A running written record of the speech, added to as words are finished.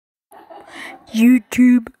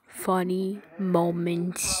YouTube funny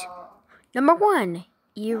moments. Number 1,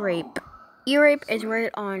 ear rape. Ear rape is right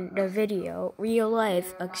on the video, real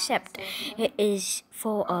life, except it is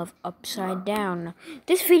full of upside down.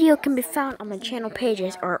 This video can be found on my channel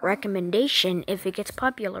pages or recommendation if it gets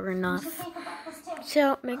popular enough.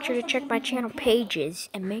 So make sure to check my channel pages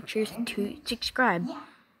and make sure to subscribe.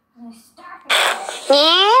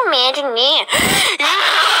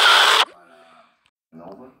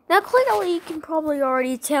 Now clearly you can probably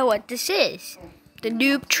already tell what this is. The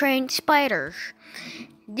noob train spider.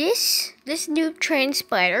 This noob train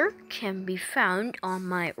spider can be found on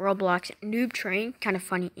my Roblox noob train. Kind of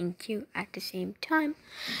funny and cute at the same time.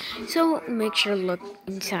 So make sure to look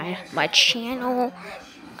inside my channel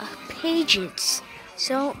pages.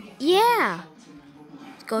 So yeah,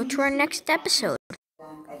 let's go to our next episode.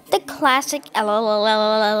 The classic LOL.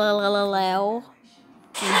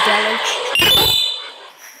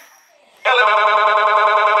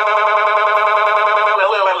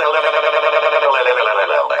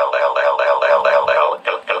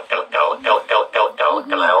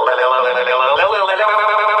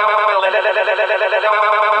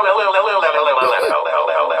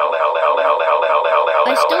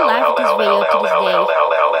 I still laugh at this video to this day.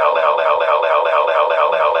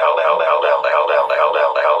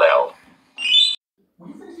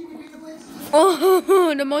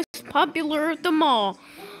 Oh, the most popular of them all.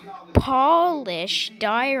 Polish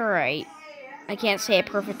diorite. I can't say it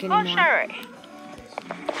perfectly anymore.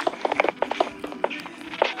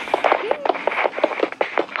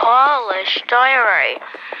 Polish diorite.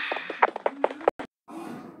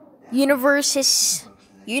 Universe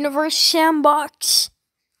sandbox.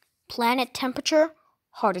 Planet temperature.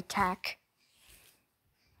 Heart attack.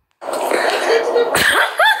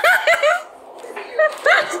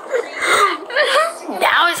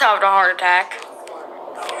 Now he's having a heart attack.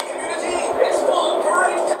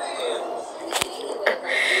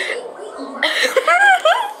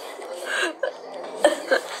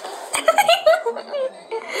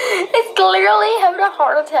 It's clearly having a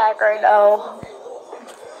heart attack right now.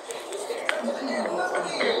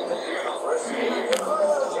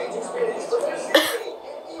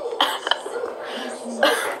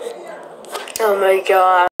 Oh my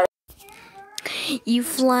god. You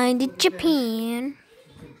flying to Japan?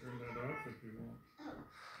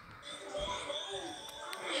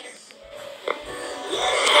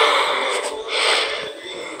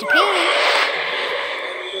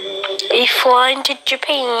 You flying to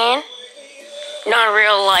Japan? Not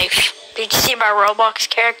real life. Did you see my Roblox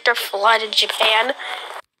character fly to Japan?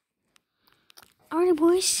 Alright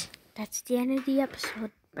boys, that's the end of the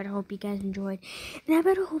episode. But I hope you guys enjoyed. And I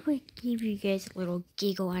better hope I gave you guys a little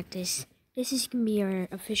giggle at this. This is going to be our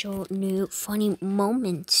official new funny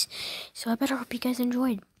moments. So I better hope you guys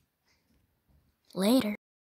enjoyed. Later.